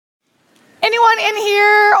Anyone in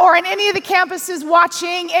here or in any of the campuses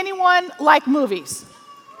watching, anyone like movies?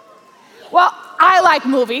 Well, I like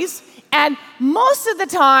movies, and most of the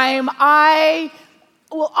time I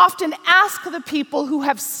will often ask the people who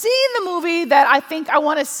have seen the movie that I think I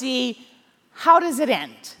want to see, how does it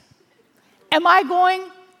end? Am I going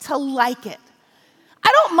to like it?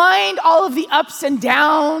 I don't mind all of the ups and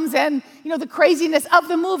downs and, the craziness of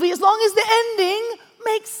the movie as long as the ending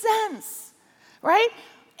makes sense, right?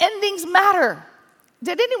 Endings matter.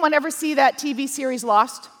 Did anyone ever see that TV series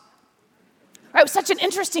Lost? Right, it was such an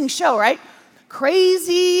interesting show, right?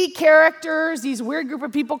 Crazy characters, these weird group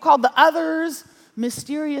of people called the Others,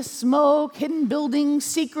 mysterious smoke, hidden buildings,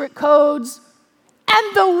 secret codes,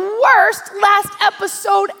 and the worst last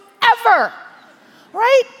episode ever,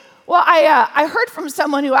 right? Well, I heard from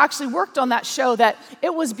someone who actually worked on that show that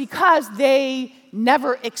it was because they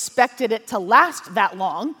never expected it to last that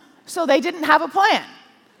long, so they didn't have a plan.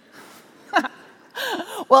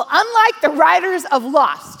 Well, unlike the writers of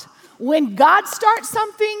Lost, when God starts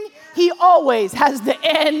something, he always has the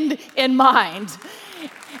end in mind.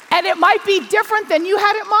 And it might be different than you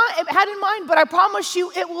had in mind, but I promise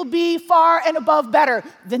you it will be far and above better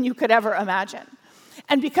than you could ever imagine.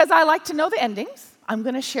 And because I like to know the endings, I'm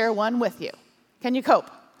going to share one with you. Can you cope?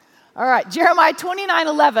 All right, Jeremiah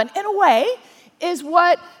 29:11, in a way, is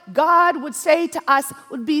what God would say to us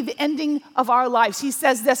would be the ending of our lives. He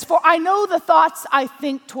says this, "For I know the thoughts I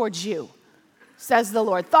think towards you, says the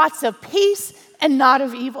Lord, thoughts of peace and not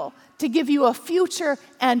of evil, to give you a future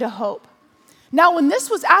and a hope." Now, when this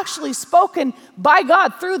was actually spoken by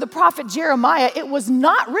God through the prophet Jeremiah, it was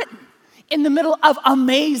not written in the middle of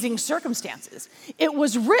amazing circumstances. It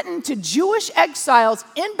was written to Jewish exiles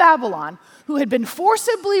in Babylon who had been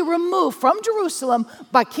forcibly removed from Jerusalem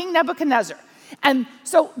by King Nebuchadnezzar. And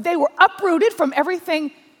so they were uprooted from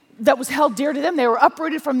everything that was held dear to them. They were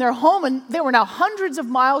uprooted from their home, and they were now hundreds of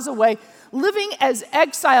miles away, living as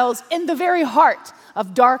exiles in the very heart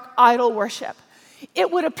of dark idol worship.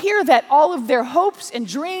 It would appear that all of their hopes and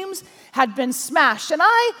dreams had been smashed. And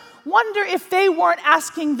I wonder if they weren't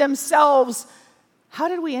asking themselves, how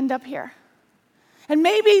did we end up here? And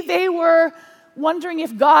maybe they were wondering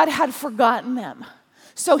if God had forgotten them.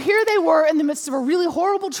 So here they were in the midst of a really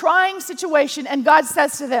horrible, trying situation, and God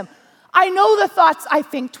says to them, I know the thoughts I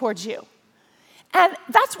think towards you. And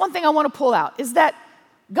that's one thing I want to pull out, is that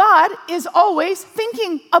God is always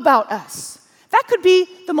thinking about us. That could be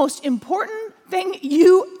the most important thing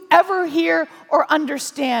you ever hear or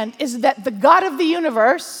understand, is that the God of the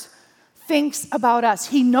universe thinks about us.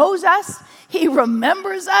 He knows us. He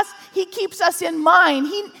remembers us. He keeps us in mind.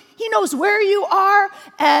 He knows where you are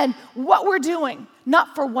and what we're doing.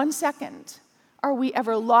 Not for 1 second are we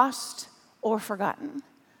ever lost or forgotten.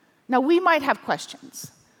 Now, we might have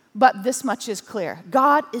questions, but this much is clear.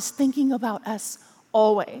 God is thinking about us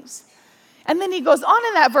always. And then he goes on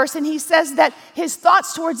in that verse and he says that his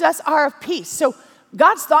thoughts towards us are of peace. So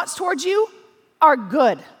God's thoughts towards you are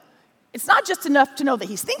good. It's not just enough to know that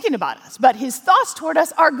he's thinking about us, but his thoughts toward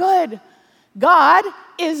us are good. God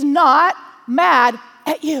is not mad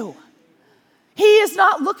at you. He is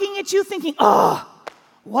not looking at you thinking, oh,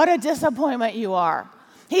 what a disappointment you are.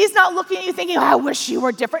 He's not looking at you thinking, oh, I wish you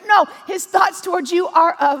were different. No, his thoughts towards you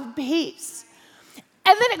are of peace.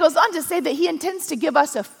 And then it goes on to say that he intends to give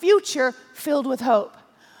us a future filled with hope.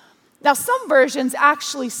 Now, some versions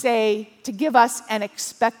actually say to give us an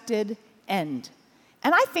expected end.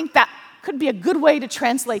 And I think that could be a good way to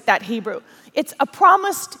translate that Hebrew. It's a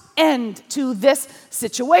promised end to this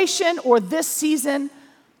situation or this season.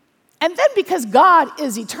 And then because God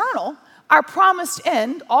is eternal, our promised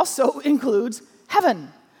end also includes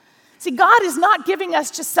heaven. See, God is not giving us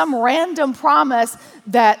just some random promise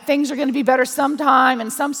that things are going to be better sometime in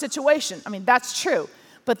some situation. I mean, that's true.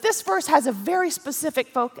 But this verse has a very specific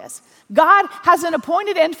focus. God has an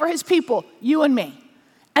appointed end for his people, you and me.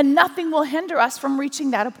 And nothing will hinder us from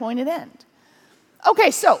reaching that appointed end. Okay,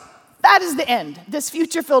 so that is the end, this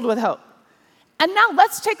future filled with hope. And now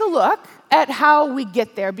let's take a look at how we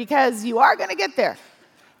get there, because you are going to get there.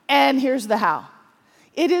 And here's the how.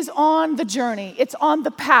 It is on the journey, it's on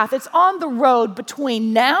the path, it's on the road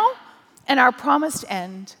between now and our promised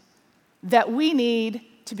end that we need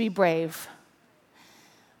to be brave.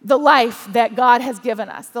 The life that God has given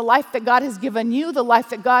us, the life that God has given you, the life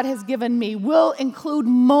that God has given me will include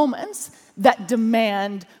moments that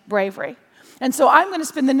demand bravery. And so I'm going to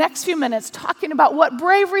spend the next few minutes talking about what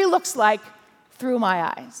bravery looks like through my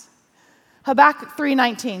eyes. Habakkuk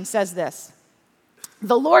 3:19 says this,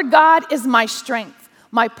 "The Lord God is my strength,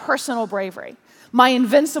 my personal bravery, my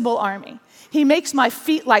invincible army. He makes my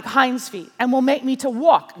feet like hinds feet and will make me to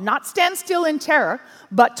walk, not stand still in terror,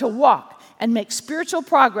 but to walk and make spiritual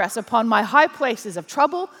progress upon my high places of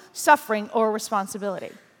trouble, suffering, or responsibility.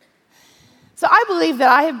 So I believe that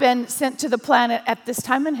I have been sent to the planet at this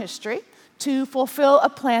time in history to fulfill a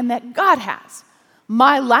plan that God has.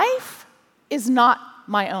 My life is not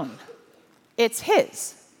my own. It's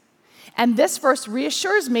His. And this verse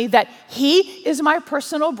reassures me that He is my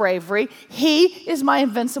personal bravery. He is my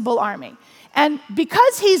invincible army. And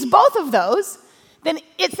because He's both of those, then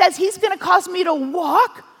it says He's going to cause me to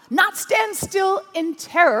walk, not stand still in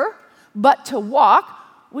terror, but to walk,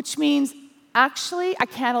 which means actually I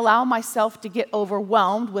can't allow myself to get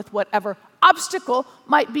overwhelmed with whatever obstacle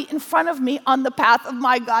might be in front of me on the path of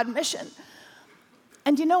my God mission.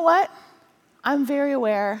 And you know what? I'm very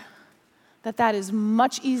aware that that is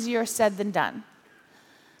much easier said than done.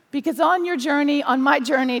 Because on your journey, on my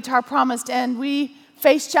journey to our promised end, we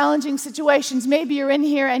face challenging situations. Maybe you're in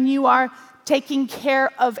here and you are taking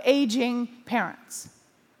care of aging parents.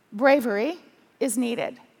 Bravery is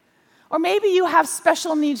needed. Or maybe you have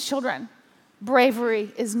special needs children.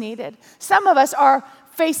 Bravery is needed. Some of us are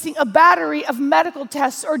facing a battery of medical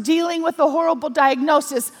tests or dealing with a horrible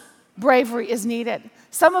diagnosis. Bravery is needed.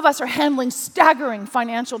 Some of us are handling staggering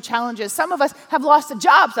financial challenges. Some of us have lost a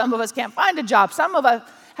job. Some of us can't find a job. Some of us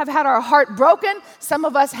have had our heart broken. Some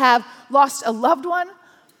of us have lost a loved one.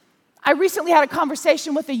 I recently had a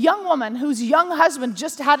conversation with a young woman whose young husband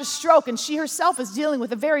just had a stroke, and she herself is dealing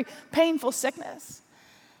with a very painful sickness.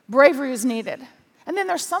 Bravery is needed. And then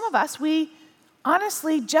there's some of us, we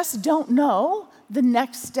honestly just don't know the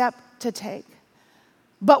next step to take.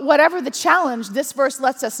 But whatever the challenge, this verse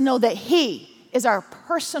lets us know that He is our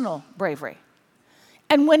personal bravery.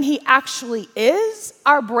 And when He actually is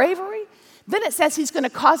our bravery, then it says He's going to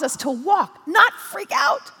cause us to walk, not freak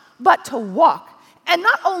out, but to walk. And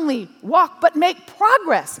not only walk, but make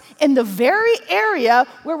progress in the very area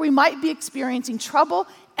where we might be experiencing trouble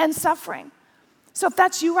and suffering. So if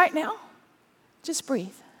that's you right now, just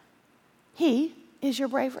breathe. He is your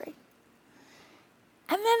bravery.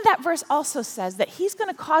 And then that verse also says that He's going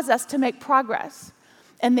to cause us to make progress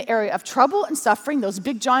in the area of trouble and suffering, those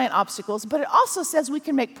big giant obstacles, but it also says we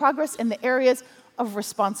can make progress in the areas of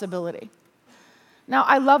responsibility. Now,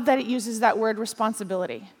 I love that it uses that word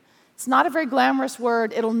responsibility. It's not a very glamorous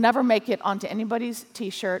word. It'll never make it onto anybody's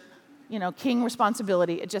t-shirt. King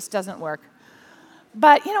responsibility. It just doesn't work.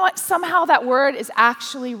 But you know what? Somehow that word is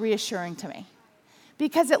actually reassuring to me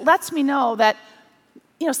because it lets me know that,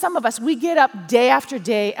 some of us, we get up day after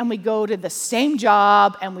day and we go to the same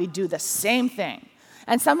job and we do the same thing.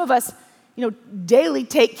 And some of us, daily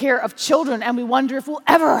take care of children and we wonder if we'll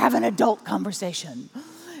ever have an adult conversation.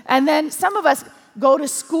 And then some of us go to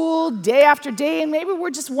school day after day, and maybe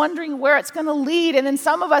we're just wondering where it's going to lead. And then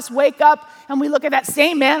some of us wake up, and we look at that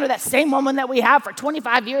same man or that same woman that we have for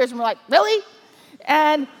 25 years, and we're like, really?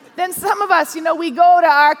 And then some of us, we go to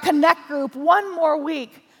our Connect group one more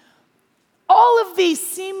week. All of these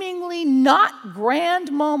seemingly not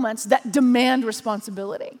grand moments that demand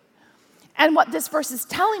responsibility. And what this verse is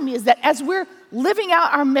telling me is that as we're living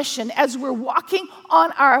out our mission, as we're walking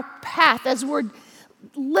on our path, as we're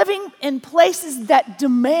living in places that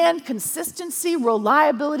demand consistency,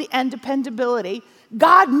 reliability, and dependability,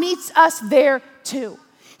 God meets us there too.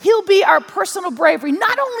 He'll be our personal bravery,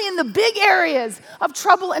 not only in the big areas of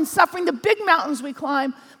trouble and suffering, the big mountains we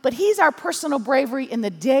climb, but He's our personal bravery in the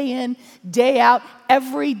day in, day out,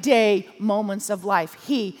 everyday moments of life.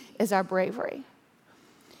 He is our bravery.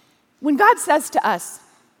 When God says to us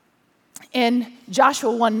in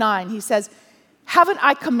Joshua 1:9, He says, haven't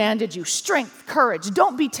I commanded you? Strength, courage,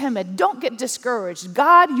 don't be timid, don't get discouraged.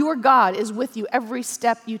 God, your God, is with you every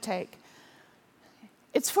step you take.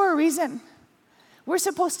 It's for a reason. We're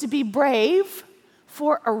supposed to be brave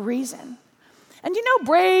for a reason. And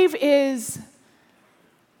brave is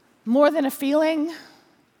more than a feeling,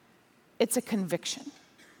 it's a conviction.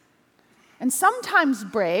 And sometimes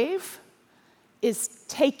brave is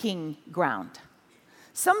taking ground.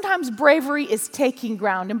 Sometimes bravery is taking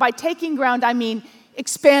ground. And by taking ground, I mean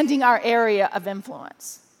expanding our area of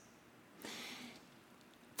influence.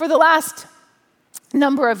 For the last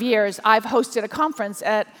number of years, I've hosted a conference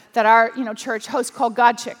that our church hosts called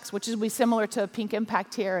God Chicks, which is similar to Pink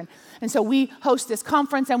Impact here. And so we host this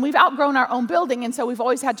conference, and we've outgrown our own building, and so we've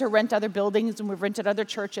always had to rent other buildings, and we've rented other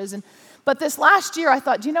churches. But this last year, I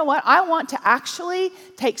thought, you know what? I want to actually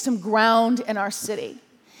take some ground in our city.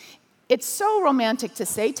 It's so romantic to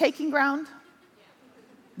say taking ground.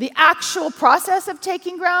 The actual process of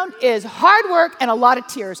taking ground is hard work and a lot of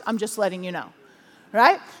tears. I'm just letting you know,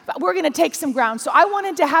 right? But we're going to take some ground. So I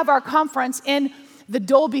wanted to have our conference in the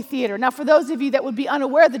Dolby Theater. Now, for those of you that would be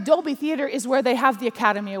unaware, the Dolby Theater is where they have the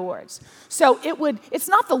Academy Awards. So it's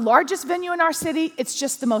not the largest venue in our city, it's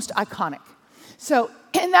just the most iconic. So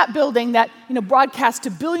in that building that, broadcasts to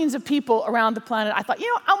billions of people around the planet, I thought,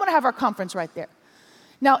 I want to have our conference right there.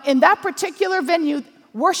 Now, in that particular venue,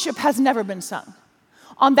 worship has never been sung.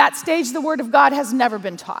 On that stage, the Word of God has never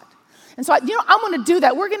been taught. And so, I'm going to do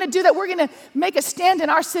that. We're going to do that. We're going to make a stand in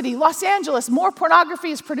our city. Los Angeles, more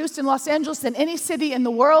pornography is produced in Los Angeles than any city in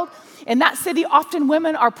the world. In that city, often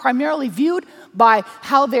women are primarily viewed by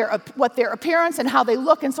what their appearance and how they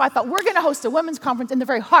look. And so I thought, we're going to host a women's conference in the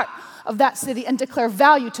very heart of that city and declare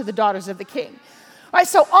value to the daughters of the King. All right,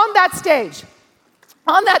 so on that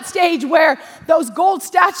stage where those gold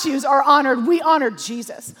statues are honored, we honored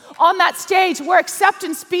Jesus. On that stage where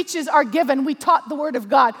acceptance speeches are given, we taught the Word of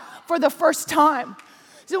God for the first time.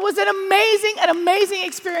 So it was an amazing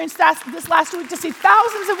experience this last week to see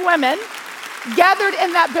thousands of women gathered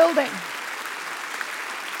in that building.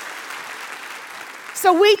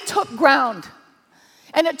 So we took ground,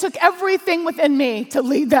 and it took everything within me to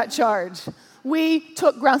lead that charge. We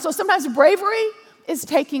took ground. So sometimes bravery is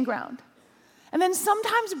taking ground. And then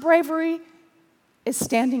sometimes bravery is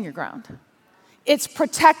standing your ground. It's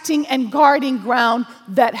protecting and guarding ground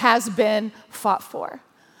that has been fought for.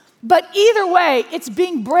 But either way, it's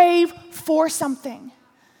being brave for something.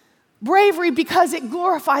 Bravery because it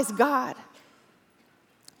glorifies God.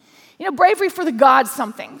 Bravery for the God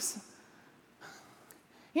somethings.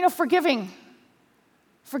 Forgiving.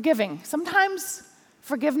 Sometimes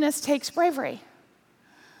forgiveness takes bravery.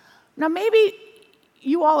 Now, maybe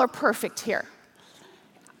you all are perfect here.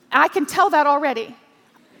 I can tell that already.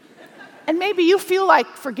 And maybe you feel like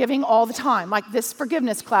forgiving all the time, like this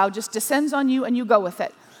forgiveness cloud just descends on you and you go with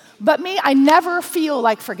it. But me, I never feel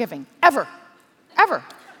like forgiving, ever.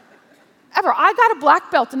 I got a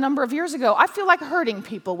black belt a number of years ago. I feel like hurting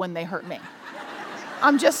people when they hurt me.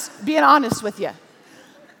 I'm just being honest with you.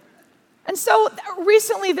 And so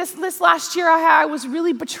recently, this last year, I was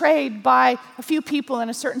really betrayed by a few people in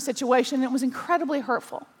a certain situation, and it was incredibly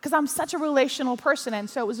hurtful because I'm such a relational person, and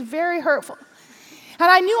so it was very hurtful.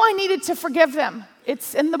 And I knew I needed to forgive them.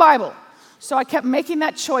 It's in the Bible. So I kept making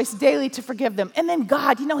that choice daily to forgive them. And then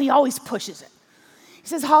God, He always pushes it. He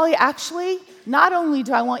says, Holly, actually, not only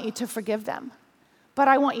do I want you to forgive them, but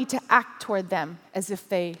I want you to act toward them as if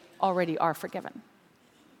they already are forgiven.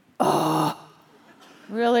 Oh,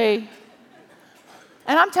 really?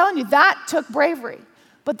 And I'm telling you, that took bravery.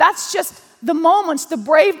 But that's just the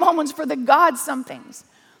brave moments for the God somethings.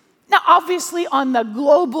 Now, obviously, on the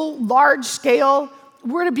global, large scale,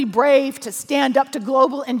 we're to be brave to stand up to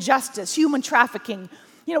global injustice, human trafficking,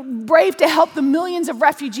 brave to help the millions of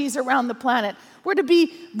refugees around the planet. We're to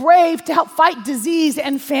be brave to help fight disease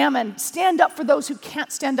and famine, stand up for those who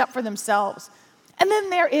can't stand up for themselves. And then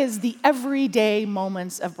there is the everyday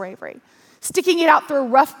moments of bravery. Sticking it out through a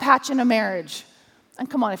rough patch in a marriage. And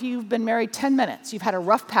come on, if you've been married 10 minutes, you've had a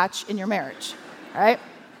rough patch in your marriage, right?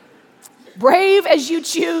 Brave as you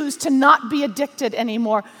choose to not be addicted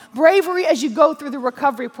anymore. Bravery as you go through the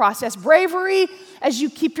recovery process. Bravery as you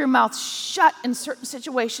keep your mouth shut in certain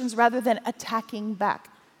situations rather than attacking back.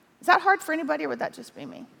 Is that hard for anybody, or would that just be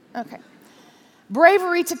me? Okay.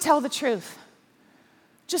 Bravery to tell the truth.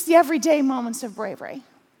 Just the everyday moments of bravery.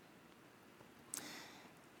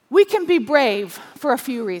 We can be brave for a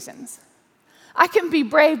few reasons. I can be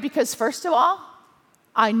brave because, first of all,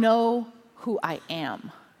 I know who I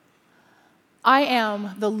am. I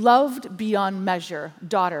am the loved beyond measure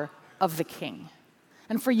daughter of the King.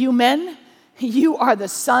 And for you men, you are the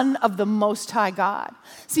son of the Most High God.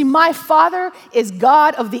 See, my Father is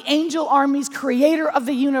God of the angel armies, creator of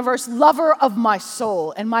the universe, lover of my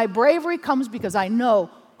soul. And my bravery comes because I know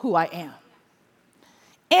who I am.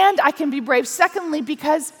 And I can be brave, secondly,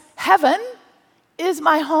 because heaven is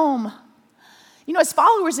my home. As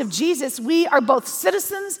followers of Jesus, we are both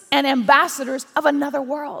citizens and ambassadors of another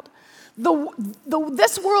world.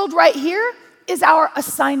 This world right here is our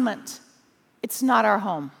assignment. It's not our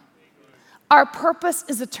home. Our purpose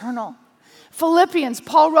is eternal. Philippians,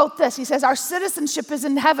 Paul wrote this. He says, our citizenship is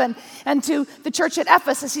in heaven. And to the church at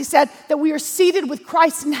Ephesus, he said that we are seated with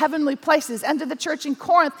Christ in heavenly places. And to the church in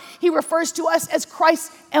Corinth, he refers to us as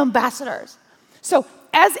Christ's ambassadors. So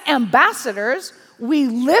as ambassadors, we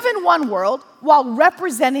live in one world while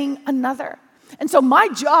representing another. And so my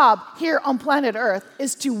job here on planet Earth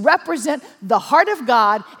is to represent the heart of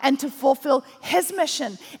God and to fulfill His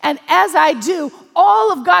mission. And as I do,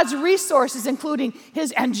 all of God's resources, including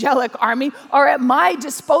His angelic army, are at my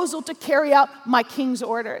disposal to carry out my King's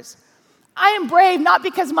orders. I am brave not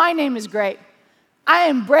because my name is great. I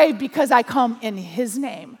am brave because I come in His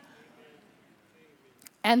name.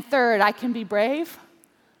 And third, I can be brave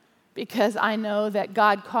because I know that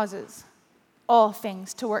God causes all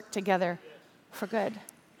things to work together for good.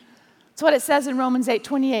 That's what it says in Romans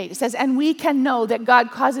 8:28. It says, and we can know that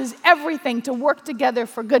God causes everything to work together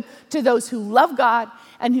for good to those who love God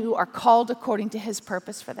and who are called according to his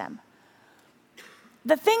purpose for them.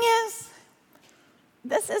 The thing is,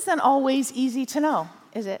 this isn't always easy to know,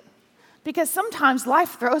 is it? Because sometimes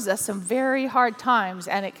life throws us some very hard times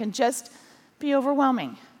and it can just be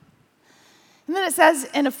overwhelming. And then it says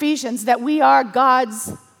in Ephesians that we are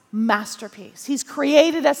God's masterpiece. He's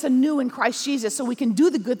created us anew in Christ Jesus so we can do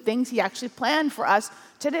the good things he actually planned for us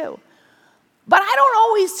to do. But I don't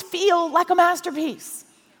always feel like a masterpiece.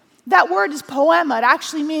 That word is poema. It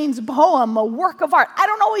actually means poem, a work of art. I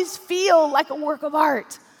don't always feel like a work of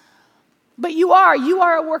art. But you are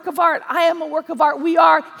a work of art. I am a work of art. We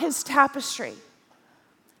are his tapestry.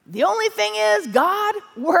 The only thing is, God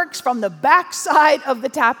works from the backside of the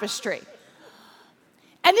tapestry.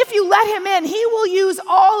 And if you let him in, he will use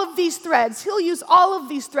all of these threads. He'll use all of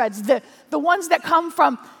these threads, the ones that come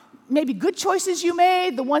from maybe good choices you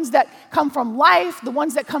made, the ones that come from life, the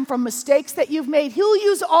ones that come from mistakes that you've made. He'll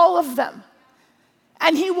use all of them.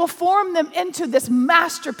 And he will form them into this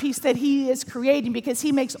masterpiece that he is creating because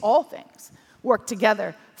he makes all things work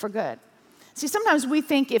together for good. See, sometimes we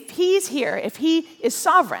think if he's here, if he is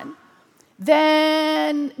sovereign,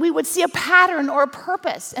 then we would see a pattern or a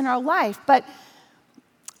purpose in our life. But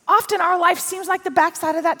often our life seems like the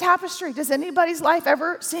backside of that tapestry. Does anybody's life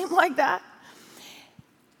ever seem like that?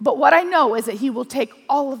 But what I know is that he will take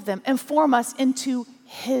all of them and form us into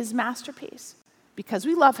his masterpiece because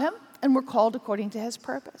we love him and we're called according to his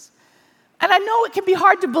purpose. And I know it can be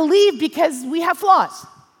hard to believe because we have flaws.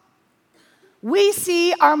 We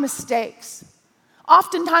see our mistakes.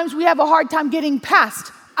 Oftentimes we have a hard time getting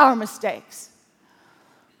past our mistakes.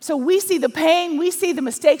 So we see the pain, we see the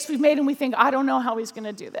mistakes we've made, and we think, I don't know how he's going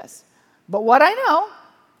to do this. But what I know,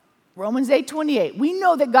 Romans 8:28, we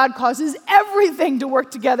know that God causes everything to work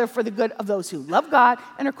together for the good of those who love God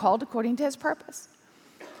and are called according to his purpose.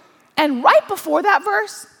 And right before that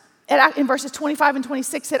verse, in verses 25 and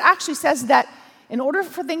 26, it actually says that in order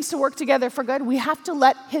for things to work together for good, we have to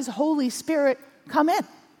let his Holy Spirit come in.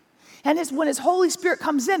 And when his Holy Spirit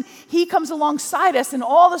comes in, he comes alongside us in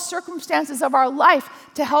all the circumstances of our life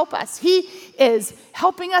to help us. He is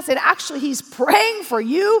helping us, and actually he's praying for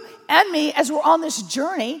you and me as we're on this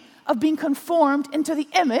journey of being conformed into the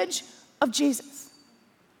image of Jesus.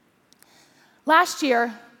 Last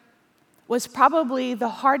year was probably the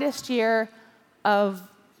hardest year of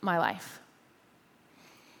my life.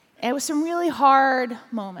 And it was some really hard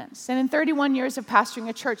moments. And in 31 years of pastoring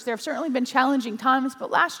a church, there have certainly been challenging times,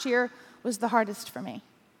 but last year was the hardest for me.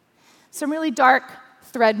 Some really dark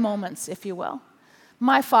thread moments, if you will.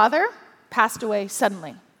 My father passed away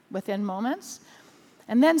suddenly, within moments.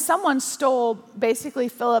 And then someone stole basically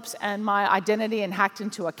Philip's and my identity and hacked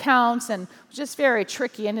into accounts and was just very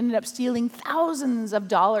tricky and ended up stealing thousands of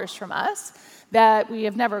dollars from us that we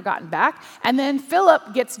have never gotten back. And then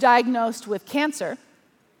Philip gets diagnosed with cancer.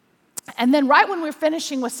 And then right when we were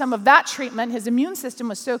finishing with some of that treatment, his immune system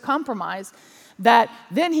was so compromised that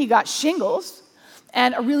then he got shingles,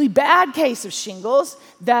 and a really bad case of shingles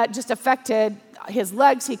that just affected his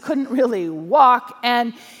legs. He couldn't really walk.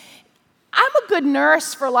 And I'm a good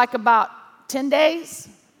nurse for like about 10 days.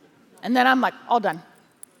 And then I'm like, all done.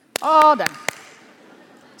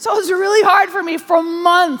 So it was really hard for me for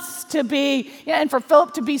months to be, and for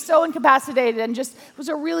Philip to be so incapacitated, and just, it was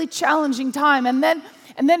a really challenging time. And then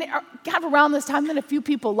kind of around this time, then a few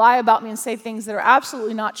people lie about me and say things that are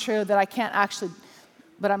absolutely not true that I can't actually,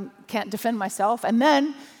 but I can't defend myself. And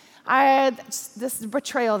then I had this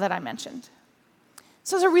betrayal that I mentioned.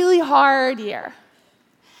 So it was a really hard year.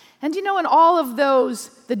 And in all of those,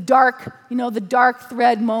 the dark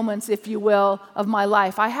thread moments, if you will, of my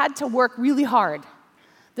life, I had to work really hard,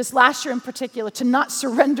 this last year in particular, to not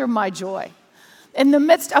surrender my joy. In the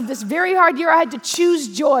midst of this very hard year, I had to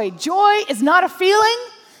choose joy. Joy is not a feeling.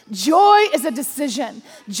 Joy is a decision.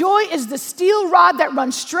 Joy is the steel rod that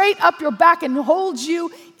runs straight up your back and holds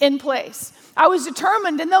you in place. I was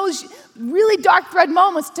determined in those really dark thread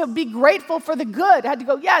moments to be grateful for the good. I had to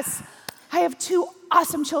go, yes, I have 2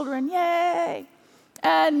 awesome children, yay.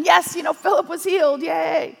 And yes, Philip was healed,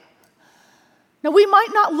 yay. Now, we might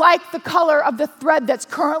not like the color of the thread that's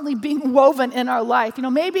currently being woven in our life.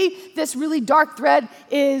 Maybe this really dark thread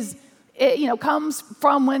comes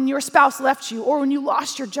from when your spouse left you, or when you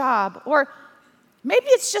lost your job, or maybe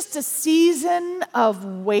it's just a season of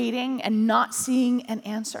waiting and not seeing an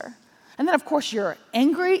answer. And then, of course, you're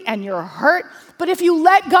angry and you're hurt. But if you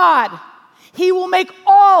let God, He will make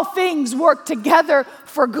all things work together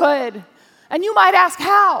for good. And you might ask,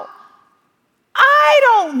 how? I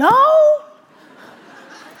don't know.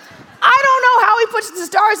 I don't know how he puts the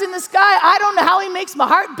stars in the sky. I don't know how he makes my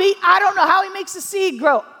heart beat. I don't know how he makes the seed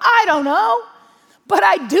grow. I don't know. But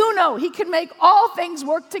I do know he can make all things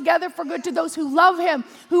work together for good to those who love him,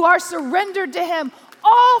 who are surrendered to him.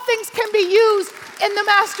 All things can be used in the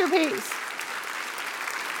masterpiece.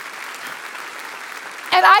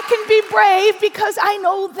 And I can be brave because I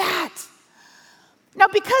know that. Now,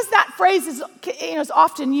 because that phrase is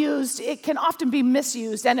often used, it can often be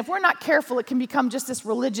misused. And if we're not careful, it can become just this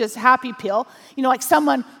religious happy pill. Like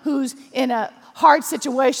someone who's in a hard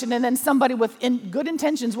situation and then somebody with good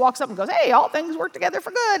intentions walks up and goes, hey, all things work together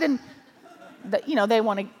for good. And, they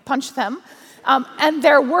want to punch them. And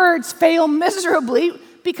their words fail miserably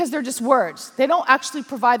because they're just words. They don't actually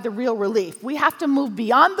provide the real relief. We have to move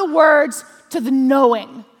beyond the words to the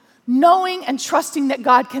knowing and trusting that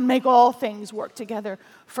God can make all things work together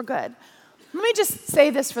for good. Let me just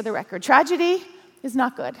say this for the record. Tragedy is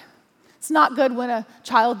not good. It's not good when a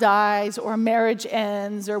child dies or a marriage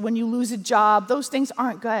ends or when you lose a job. Those things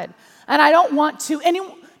aren't good. And I don't want to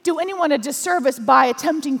do anyone a disservice by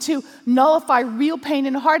attempting to nullify real pain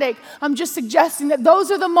and heartache. I'm just suggesting that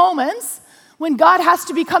those are the moments when God has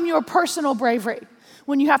to become your personal bravery,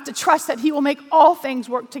 when you have to trust that he will make all things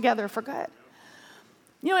work together for good.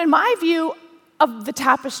 In my view of the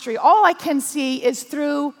tapestry, all I can see is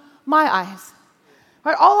through my eyes.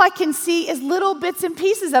 Right? All I can see is little bits and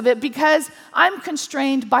pieces of it because I'm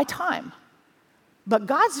constrained by time. But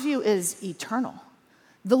God's view is eternal.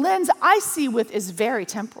 The lens I see with is very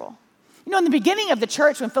temporal. In the beginning of the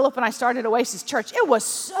church, when Philip and I started Oasis Church, it was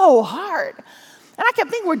so hard. And I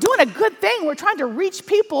kept thinking, we're doing a good thing. We're trying to reach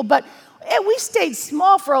people, but we stayed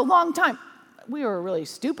small for a long time. We were really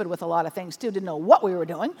stupid with a lot of things, too. Didn't know what we were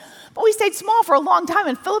doing. But we stayed small for a long time,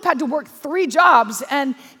 and Philip had to work 3 jobs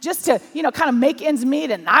and just to, kind of make ends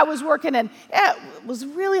meet, and I was working, and it was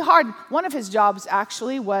really hard. One of his jobs,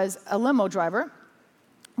 actually, was a limo driver,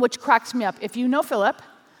 which cracks me up. If you know Philip,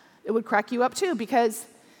 it would crack you up, too, because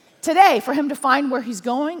today, for him to find where he's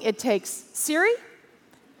going, it takes Siri,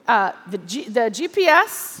 the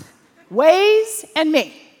GPS, Waze, and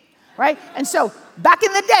me, right? And so back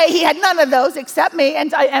in the day, he had none of those except me,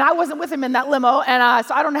 and I wasn't with him in that limo, and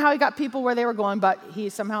so I don't know how he got people where they were going, but he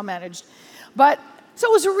somehow managed. But so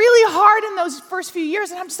it was really hard in those first few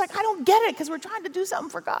years, and I'm just like, I don't get it, because we're trying to do something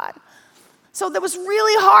for God. So that was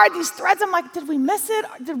really hard, these threads. I'm like, did we miss it?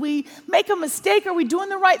 Did we make a mistake? Are we doing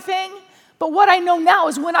the right thing? But what I know now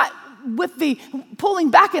is with the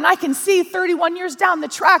pulling back, and I can see 31 years down the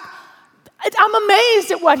track, I'm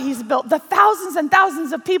amazed at what he's built. The thousands and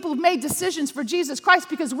thousands of people who've made decisions for Jesus Christ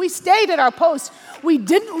because we stayed at our post. We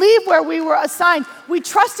didn't leave where we were assigned. We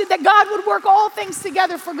trusted that God would work all things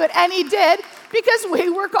together for good, and he did because we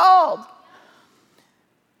were called.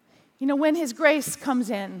 When his grace comes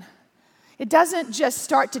in, it doesn't just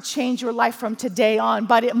start to change your life from today on,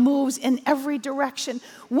 but it moves in every direction.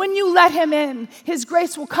 When you let him in, his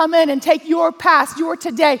grace will come in and take your past, your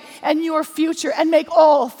today, and your future and make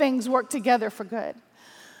all things work together for good.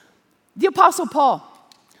 The Apostle Paul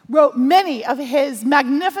wrote many of his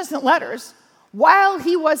magnificent letters while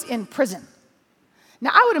he was in prison. Now,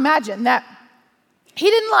 I would imagine that he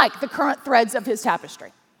didn't like the current threads of his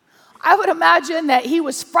tapestry. I would imagine that he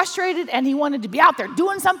was frustrated and he wanted to be out there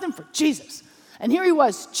doing something for Jesus. And here he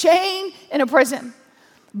was, chained in a prison.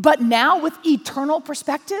 But now with eternal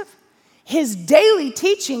perspective, his daily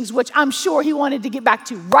teachings, which I'm sure he wanted to get back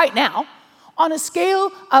to right now, on a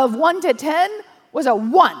scale of 1 to 10, was a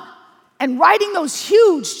 1. And writing those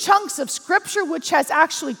huge chunks of scripture, which has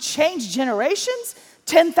actually changed generations,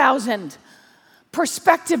 10,000.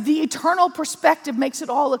 Perspective, the eternal perspective makes it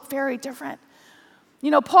all look very different.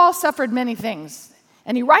 Paul suffered many things,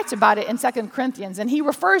 and he writes about it in 2 Corinthians, and he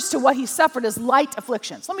refers to what he suffered as light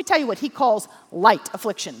afflictions. Let me tell you what he calls light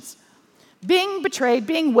afflictions. Being betrayed,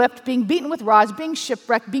 being whipped, being beaten with rods, being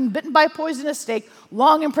shipwrecked, being bitten by a poisonous snake,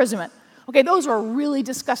 long imprisonment. Okay, those are really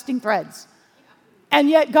disgusting threads. And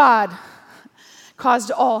yet God caused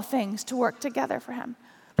all things to work together for him.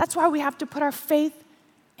 That's why we have to put our faith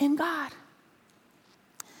in God.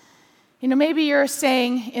 Maybe you're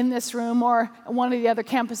saying in this room or one of the other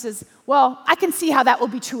campuses, well, I can see how that will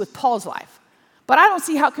be true with Paul's life, but I don't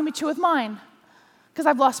see how it can be true with mine because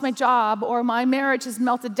I've lost my job or my marriage has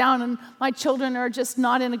melted down and my children are just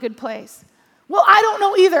not in a good place. Well, I don't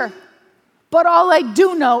know either, but all I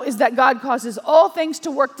do know is that God causes all things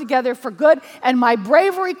to work together for good, and my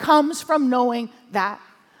bravery comes from knowing that.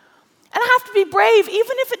 And I have to be brave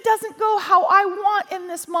even if it doesn't go how I want in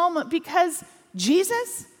this moment, because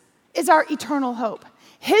Jesus is our eternal hope.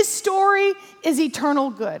 His story is eternal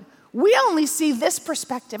good. We only see this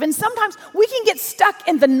perspective, and sometimes we can get stuck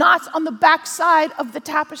in the knots on the backside of the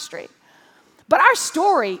tapestry. But our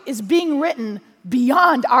story is being written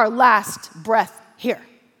beyond our last breath here.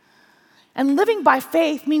 And living by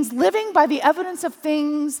faith means living by the evidence of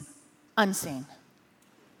things unseen.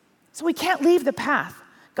 So we can't leave the path.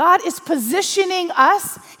 God is positioning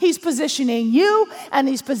us, He's positioning you, and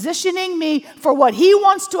He's positioning me for what He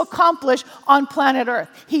wants to accomplish on planet Earth.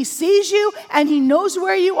 He sees you and He knows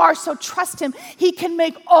where you are, so trust Him. He can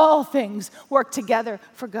make all things work together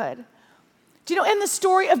for good. Do you know, in the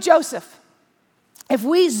story of Joseph, if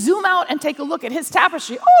we zoom out and take a look at his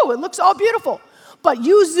tapestry, it looks all beautiful. But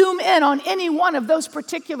you zoom in on any one of those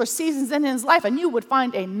particular seasons in his life, and you would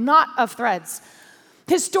find a knot of threads.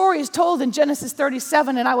 His story is told in Genesis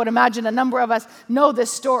 37, and I would imagine a number of us know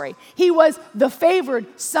this story. He was the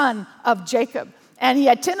favored son of Jacob, and he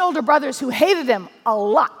had 10 older brothers who hated him a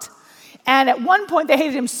lot. And at one point, they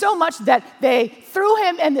hated him so much that they threw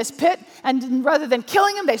him in this pit, and rather than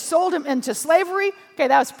killing him, they sold him into slavery. Okay,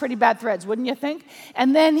 that was pretty bad threads, wouldn't you think?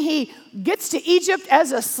 And then he gets to Egypt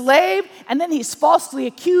as a slave, and then he's falsely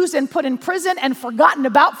accused and put in prison and forgotten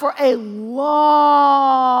about for a long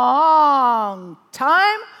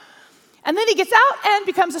time. And then he gets out and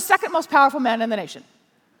becomes the second most powerful man in the nation.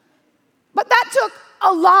 But that took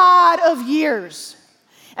a lot of years.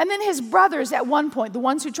 And then his brothers at one point, the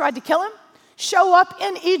ones who tried to kill him, show up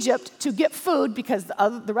in Egypt to get food because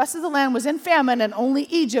the rest of the land was in famine and only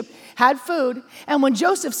Egypt had food. And when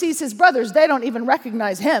Joseph sees his brothers, they don't even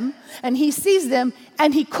recognize him. And he sees them,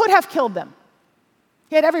 and he could have killed them.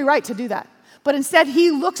 He had every right to do that. But instead, he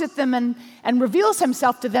looks at them and reveals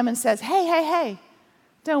himself to them and says, hey,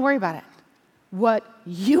 don't worry about it. What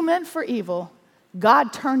you meant for evil,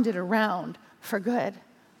 God turned it around for good.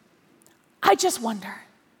 I just wonder,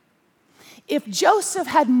 if Joseph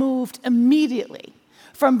had moved immediately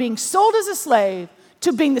from being sold as a slave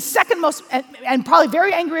to being the second most, and probably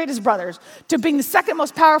very angry at his brothers, to being the second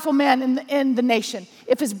most powerful man in the nation,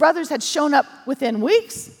 if his brothers had shown up within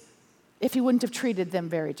weeks, if he wouldn't have treated them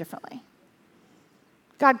very differently.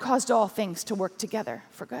 God caused all things to work together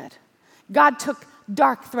for good. God took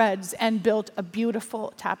dark threads and built a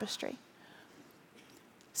beautiful tapestry.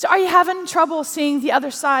 So are you having trouble seeing the other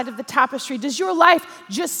side of the tapestry? Does your life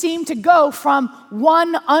just seem to go from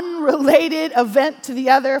one unrelated event to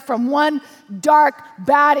the other, from one dark,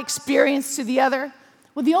 bad experience to the other?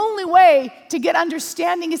 Well, the only way to get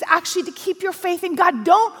understanding is actually to keep your faith in God.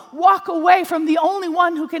 Don't walk away from the only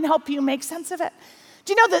one who can help you make sense of it.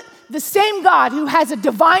 Do you know that the same God who has a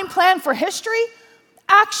divine plan for history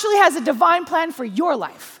actually has a divine plan for your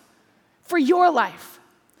life? For your life.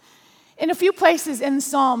 In a few places in the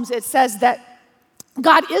Psalms, it says that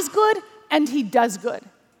God is good and He does good.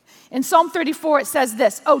 In Psalm 34, it says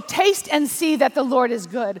this, "Oh, taste and see that the Lord is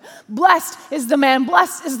good. Blessed is the man,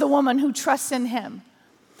 blessed is the woman who trusts in Him."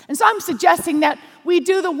 And so I'm suggesting that we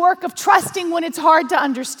do the work of trusting when it's hard to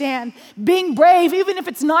understand, being brave even if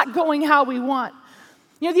it's not going how we want.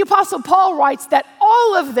 You know, the Apostle Paul writes that in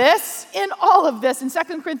all of this, in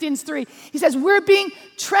 2 Corinthians 3, he says, we're being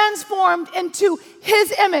transformed into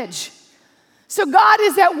His image. So God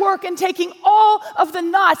is at work and taking all of the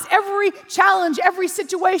knots, every challenge, every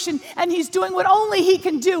situation, and He's doing what only He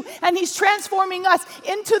can do, and He's transforming us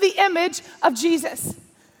into the image of Jesus.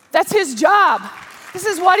 That's His job. This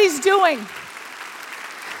is what He's doing.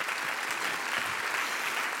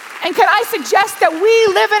 And can I suggest that we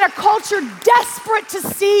live in a culture desperate to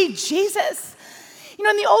see Jesus? You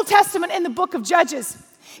know, in the Old Testament, in the book of Judges,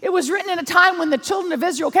 it was written in a time when the children of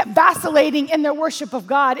Israel kept vacillating in their worship of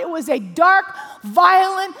God. It was a dark,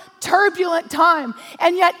 violent, turbulent time.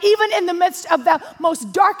 And yet, even in the midst of the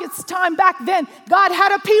most darkest time back then, God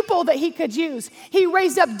had a people that He could use. He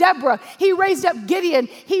raised up Deborah. He raised up Gideon.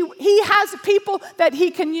 He has people that He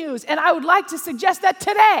can use. And I would like to suggest that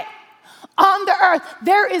today, on the earth,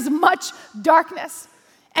 there is much darkness.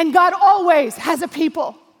 And God always has a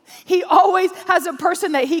people. He always has a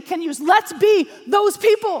person that He can use. Let's be those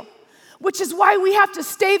people, which is why we have to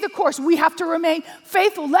stay the course. We have to remain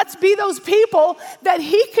faithful. Let's be those people that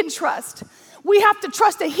He can trust. We have to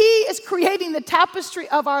trust that He is creating the tapestry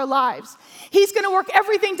of our lives. He's going to work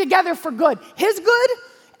everything together for good, His good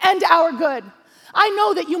and our good. I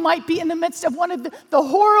know that you might be in the midst of one of the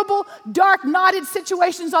horrible, dark, knotted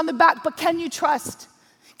situations on the back, but can you trust?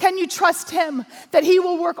 Can you trust Him that He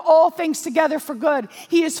will work all things together for good?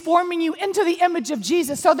 He is forming you into the image of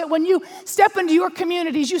Jesus so that when you step into your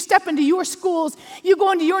communities, you step into your schools, you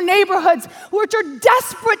go into your neighborhoods, which are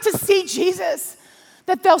desperate to see Jesus,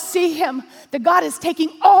 That they'll see him, that God is taking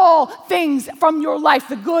all things from your life,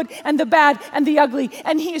 the good and the bad and the ugly,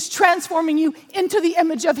 and he is transforming you into the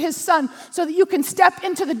image of his son so that you can step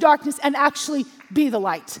into the darkness and actually be the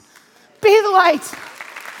light. Be the light.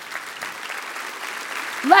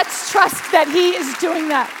 Let's trust that he is doing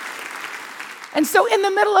that. And so in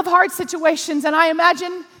the middle of hard situations, and I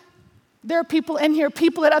imagine there are people in here,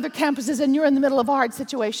 people at other campuses, and you're in the middle of a hard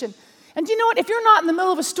situation. And you know what? If you're not in the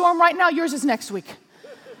middle of a storm right now, yours is next week.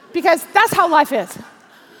 Because that's how life is.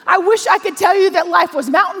 I wish I could tell you that life was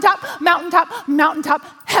mountaintop, mountaintop, mountaintop,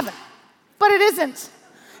 heaven. But it isn't.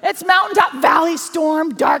 It's mountaintop, valley,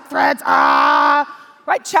 storm, dark threads, right?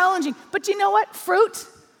 Challenging. But you know what? Fruit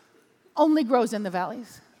only grows in the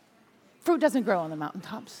valleys. Fruit doesn't grow on the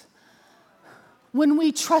mountaintops. When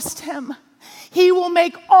we trust him, he will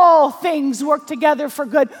make all things work together for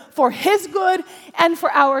good, for his good and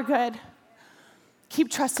for our good.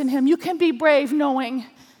 Keep trusting him. You can be brave knowing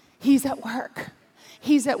he's at work.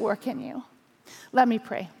 He's at work in you. Let me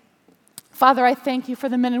pray. Father, I thank you for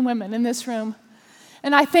the men and women in this room.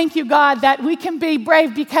 And I thank you, God, that we can be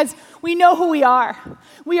brave because we know who we are.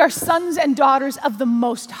 We are sons and daughters of the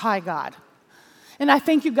Most High God. And I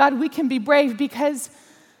thank you, God, we can be brave because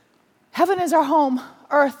heaven is our home,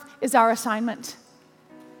 earth is our assignment.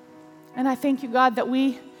 And I thank you, God, that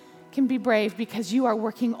we can be brave because you are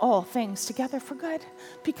working all things together for good,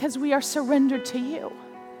 because we are surrendered to you.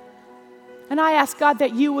 And I ask, God,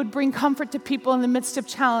 that you would bring comfort to people in the midst of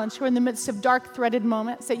challenge, who are in the midst of dark, threaded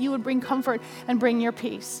moments, that you would bring comfort and bring your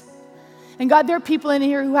peace. And God, there are people in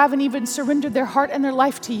here who haven't even surrendered their heart and their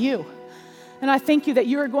life to you. And I thank you that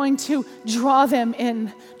you are going to draw them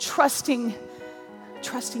in, trusting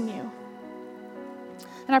you.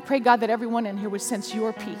 And I pray, God, that everyone in here would sense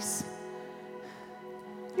your peace,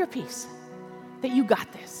 that you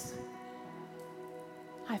got this.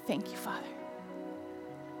 I thank you, Father.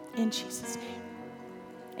 In Jesus' name,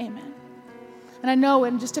 amen. And I know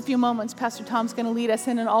in just a few moments, Pastor Tom's going to lead us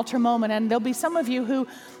in an altar moment, and there'll be some of you who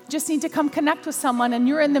just need to come connect with someone, and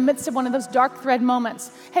you're in the midst of one of those dark thread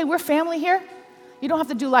moments. Hey, we're family here. You don't have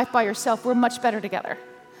to do life by yourself. We're much better together.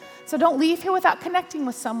 So don't leave here without connecting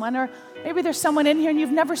with someone, or maybe there's someone in here and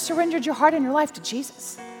you've never surrendered your heart and your life to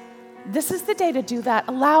Jesus. This is the day to do that.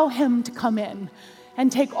 Allow him to come in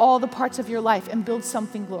and take all the parts of your life and build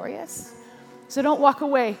something glorious. So don't walk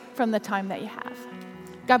away from the time that you have.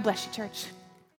 God bless you, church.